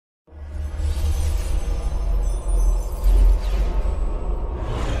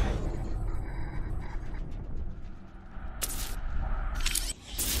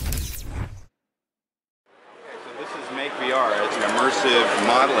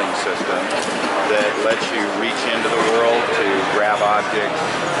building system that lets you reach into the world to grab objects,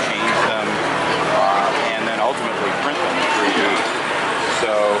 change them, and then ultimately print them in 3D.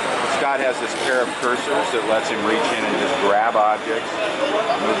 So Scott has this pair of cursors that lets him reach in and just grab objects,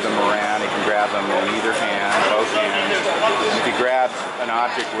 move them around. He can grab them in either hand, both hands. And if he grabs an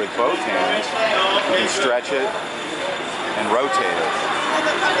object with both hands, he can stretch it and rotate it.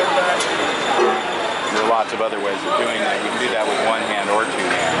 There are lots of other ways of doing that. You can do that with one hand or two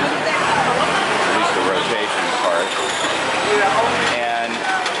hands, at least the rotation part. And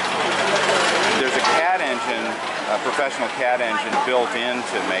there's a CAD engine, a professional CAD engine built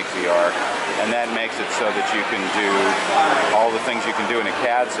into MakeVR, and that makes it so that you can do all the things you can do in a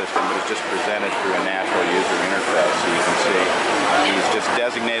CAD system, but it's just presented through a natural user interface. So you can see he's just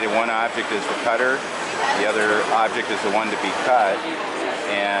designated one object as the cutter, the other object is the one to be cut,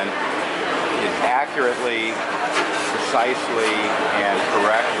 and it accurately, precisely, and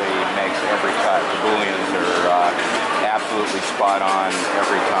correctly makes every cut. The booleans are absolutely spot on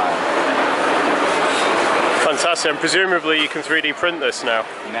every time. Fantastic, and presumably you can 3D print this now.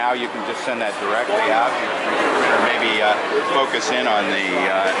 Now you can just send that directly out to your 3D printer, maybe focus in on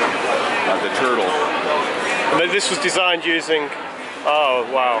the turtle. And this was designed using, oh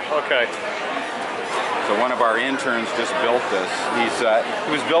wow, okay. So one of our interns just built this.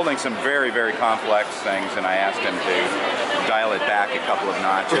 He was building some very, very complex things, and I asked him to dial it back a couple of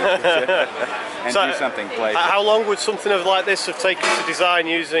notches and do something playful. How long would something like this have taken to design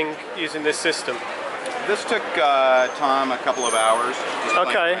using this system? This took Tom a couple of hours just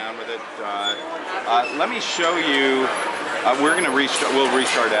playing around with it. Let me show you. We'll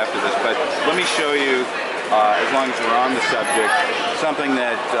restart after this, but let me show you. As long as we're on the subject, something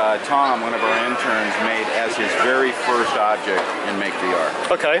that Tom, one of our interns, made as his very first object in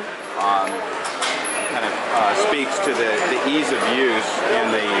MakeVR. Okay. Kind of speaks to the ease of use,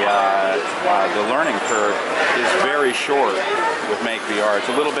 and the learning curve is very short with MakeVR.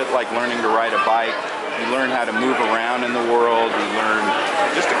 It's a little bit like learning to ride a bike. You learn how to move around in the world, you learn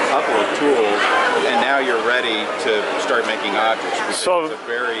just a couple of tools, and now you're ready to start making objects. So it's a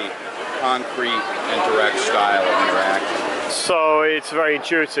very concrete and direct style of interaction. So it's very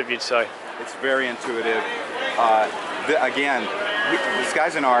intuitive, you'd say? It's very intuitive. Again, this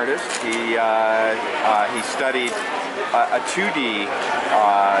guy's an artist. He studied a 2D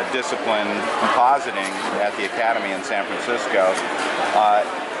discipline, compositing, at the Academy in San Francisco.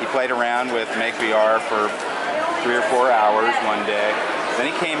 He played around with MakeVR for 3 or 4 hours one day. Then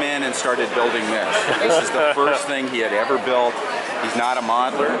he came in and started building this. This is the first thing he had ever built. He's not a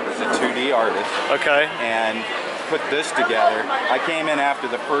modeler, he's a 2D artist. Okay. And put this together. I came in after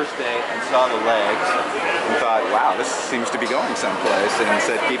the first day and saw the legs and thought, wow, this seems to be going someplace, and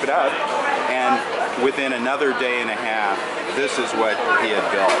said, keep it up. And within another day and a half, this is what he had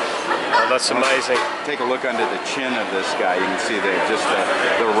built. Oh, that's amazing. Take a look under the chin of this guy. You can see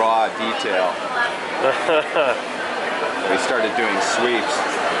the raw detail. He started doing sweeps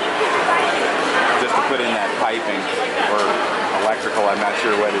just to put in that piping, or electrical, I'm not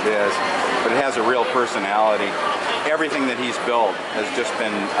sure what it is, but it has a real personality. Everything that he's built has just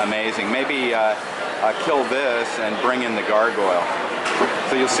been amazing. Maybe kill this and bring in the gargoyle.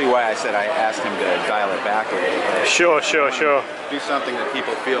 So you'll see why I said I asked him to dial it back a little bit. Sure. Do something that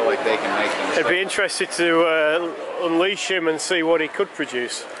people feel like they can make themselves. I'd be interested to unleash him and see what he could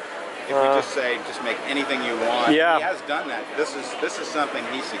produce. If you just say, just make anything you want. Yeah. He has done that. This is something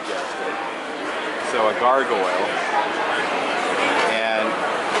he suggested. So a gargoyle. And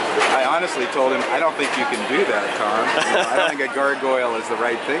I honestly told him, I don't think you can do that, Tom. I don't think a gargoyle is the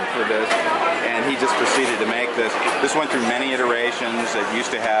right thing for this. And he just proceeded to make this. This went through many iterations. It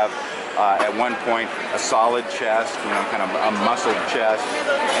used to have, at one point, a solid chest, kind of a muscled chest.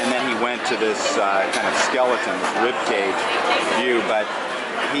 And then he went to this kind of skeleton, this rib cage view. But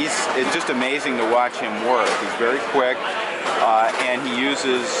it's just amazing to watch him work. He's very quick. And he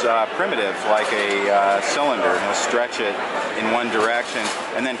uses primitives like a cylinder, and he'll stretch it in one direction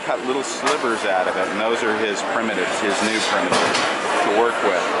and then cut little slivers out of it, and those are his primitives, his new primitives to work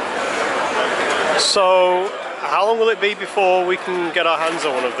with. So how long will it be before we can get our hands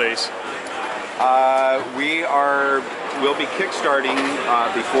on one of these? We'll be kickstarting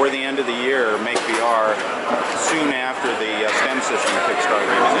before the end of the year, MakeVR, soon after the STEM system Kickstarter.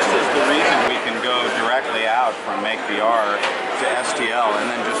 And this is the reason we can go directly out from MakeVR to STL and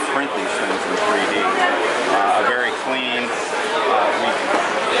then just print these things in 3D. A very clean,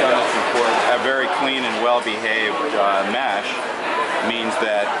 we've done this before, a very clean and well-behaved mesh means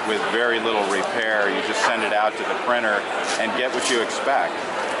that with very little repair, you just send it out to the printer and get what you expect.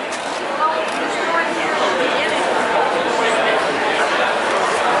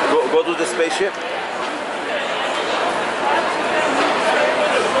 spaceship?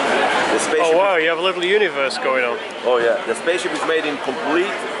 The spaceship. Oh wow, you have a little universe going on. Oh yeah, the spaceship is made in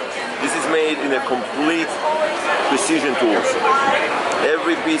complete. This is made in a complete precision tools.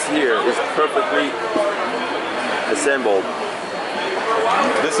 Every piece here is perfectly assembled.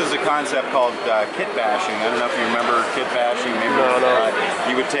 This is a concept called kit bashing. I don't know if you remember kit bashing. Maybe No.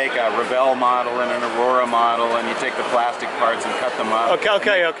 You would take a Revell model and an Aurora model, and you take the plastic parts and cut them up.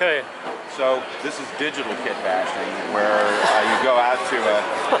 Okay. So this is digital kit bashing, where you go out to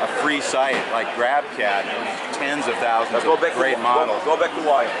a free site like GrabCAD, tens of thousands of great models. Go back to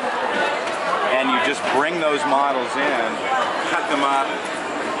wire. And you just bring those models in, cut them up,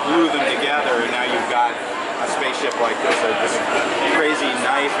 glue them together, and now you've got a spaceship like this, this crazy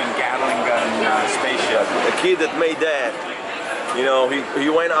knife and Gatling gun spaceship. A kid that made that, you know, he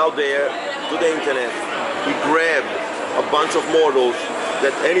went out there to the internet, he grabbed a bunch of models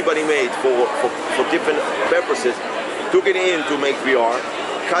that anybody made for different purposes, took it in to MakeVR,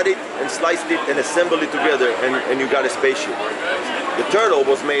 cut it and sliced it and assembled it together, and you got a spaceship. The turtle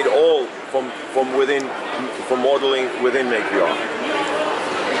was made all from modeling within MakeVR.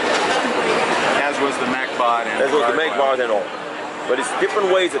 As was the MacBot and As was the MakeVR and all. But it's different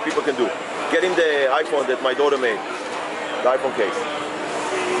ways that people can do. Getting the iPhone that my daughter made, the iPhone case.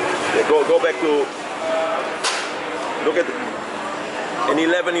 Yeah, go back to, look at an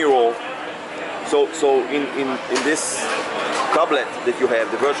 11-year-old. So in this tablet that you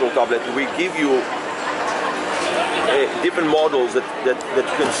have, the virtual tablet, we give you different models that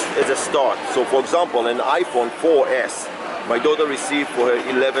can, as a start. So for example, an iPhone 4S, my daughter received for her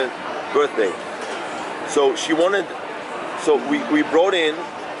 11th birthday. So she wanted, so we brought in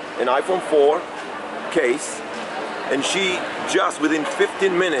an iPhone 4 case, and she just within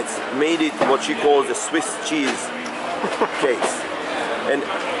 15 minutes made it what she calls a Swiss cheese case. And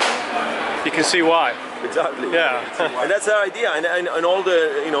You can see why. exactly. Yeah. And that's her idea, and all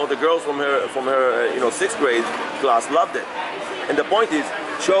the the girls from her 6th grade class loved it. And the point is,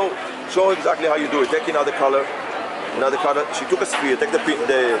 show exactly how you do it. Take another color. She took a sphere. Take take this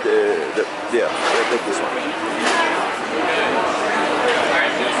one.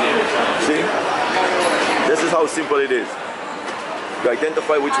 See, this is how simple it is. You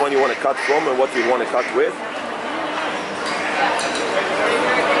identify which one you want to cut from and what you want to cut with.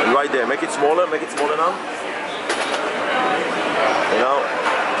 And right there, make it smaller now. You know,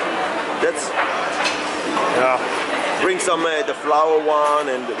 that's, bring some, the flower one,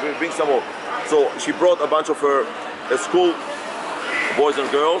 and bring some more. So she brought a bunch of her school boys and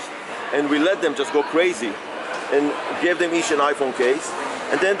girls, and we let them just go crazy and gave them each an iPhone case,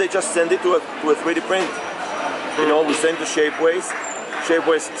 and then they just send it to a 3D print. You know, we send to Shapeways.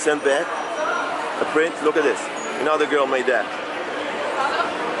 Shapeways sent back a print. Look at this. Another girl made that.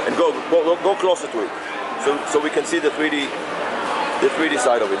 And go closer to it, so we can see the 3D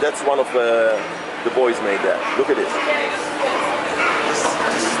side of it. That's one of the boys made that. Look at this.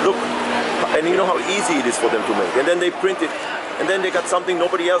 Look, and you know how easy it is for them to make. And then they print it, and then they got something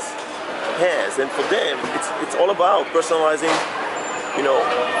nobody else has. And for them, it's all about personalizing. You know.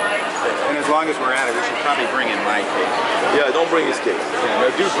 And as long as we're at it, we should probably bring in my case. Yeah, don't bring his case. Yeah,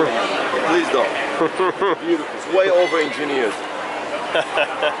 no, do bring it. Please don't. Beautiful. It's way over engineered.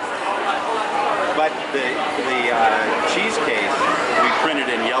 But the cheese case, we printed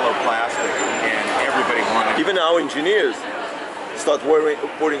in yellow plastic, and everybody wanted it. Even our engineers start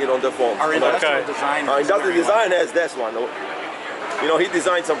putting it on their phones. Our industrial design. Our industrial design has this one. You know, he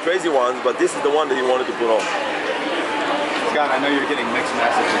designed some crazy ones, but this is the one that he wanted to put on. Scott, I know you're getting mixed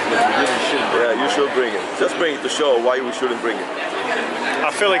messages, but you really should. Yeah, you should bring it. Just bring it to show why we shouldn't bring it.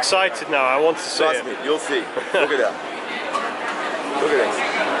 I feel excited now. I want to see Trust me, you'll see. Look at that. Look at this.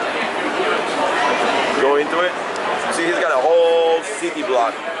 Go into it. See, he's got a whole city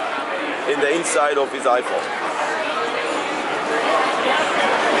block in the inside of his iPhone.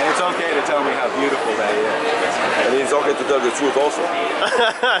 And it's okay to tell me how beautiful that is. And it's okay to tell the truth also.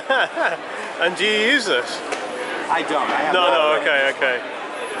 And do you use this? I don't. I have No, okay.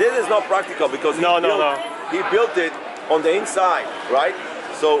 This is not practical because he built it on the inside, right?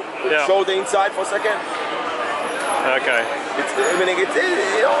 So show the inside for a second. Okay. It's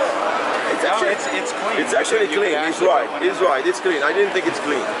actually clean. It's actually clean. He's right. He's right. It's clean. I didn't think it's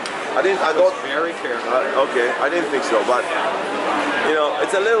clean. I thought very careful. Okay, I didn't think so, but you know,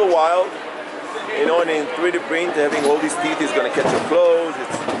 it's a little wild. You know, and in 3D print, having all these teeth is going to catch your clothes.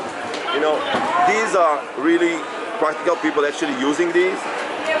 It's, you know, these are really practical people actually using these.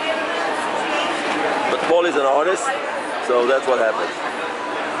 But Paul is an artist, so that's what happens.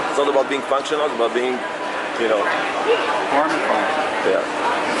 It's not about being functional, it's about being, you know, Form and function. yeah.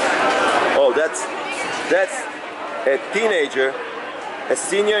 That's a teenager, a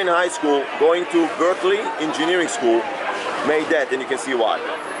senior in high school, going to Berkeley Engineering School, made that, and you can see why.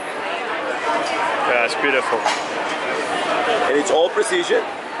 Yeah, it's beautiful. And it's all precision,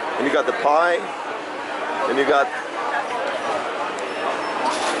 and you got the pie, and you got...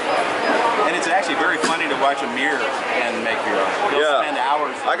 And it's actually very funny to watch Amir and MakeVR. He'll spend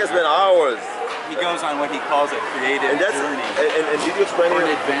hours. I can spend hours. He goes on what he calls a creative journey. And did you explain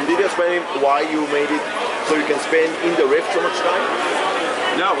him why you made it so you can spend in the rift so much time?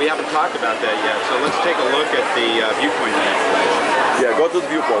 No, we haven't talked about that yet. So let's take a look at the viewpoint manipulation. Yeah, go to the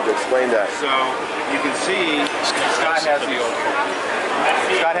viewpoint to explain that. So you can see Scott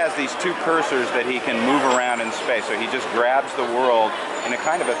has these two cursors that he can move around in space. So he just grabs the world in a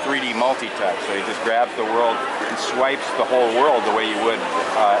kind of a 3D multi-touch. So he just grabs the world and swipes the whole world the way you would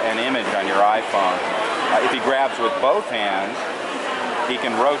an image on your iPhone. If he grabs with both hands, he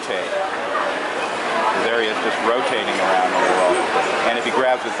can rotate. There he is, just rotating around the world. And if he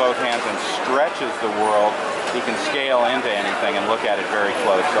grabs with both hands and stretches the world, he can scale into anything and look at it very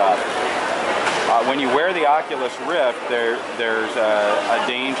close up. When you wear the Oculus Rift, there's a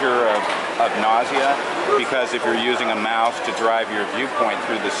danger of nausea, because if you're using a mouse to drive your viewpoint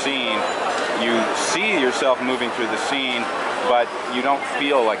through the scene, you see yourself moving through the scene, but you don't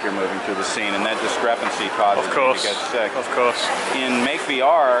feel like you're moving through the scene, and that discrepancy causes you to get sick. Of course. In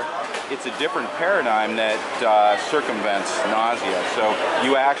MakeVR, it's a different paradigm that circumvents nausea. So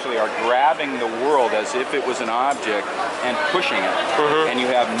you actually are grabbing the world as if it was an object and pushing it. And you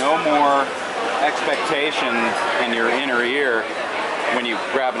have no more expectation in your inner ear when you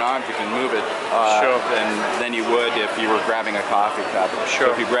grab an object and move it than you would if you were grabbing a coffee cup.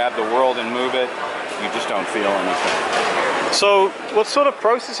 So if you grab the world and move it, you just don't feel anything. So what sort of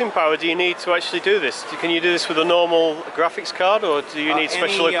processing power do you need to actually do this? Can you do this with a normal graphics card, or do you need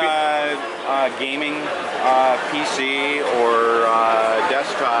special equipment? Gaming PC or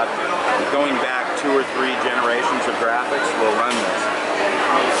desktop going back 2 or 3 generations of graphics will run this.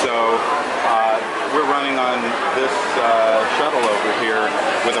 So we're running on this shuttle over here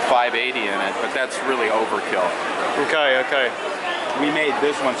with a 580 in it, but that's really overkill. Okay. We made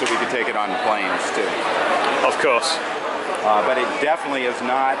this one so we could take it on planes too. Of course. But it definitely is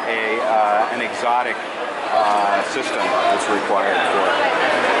not an exotic system that's required for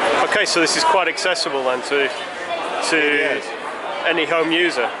it. Okay, so this is quite accessible then to any home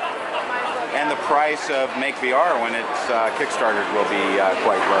user. And the price of MakeVR when it's kickstarted will be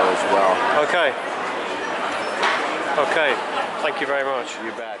quite low as well. Okay. Thank you very much.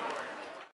 You bet.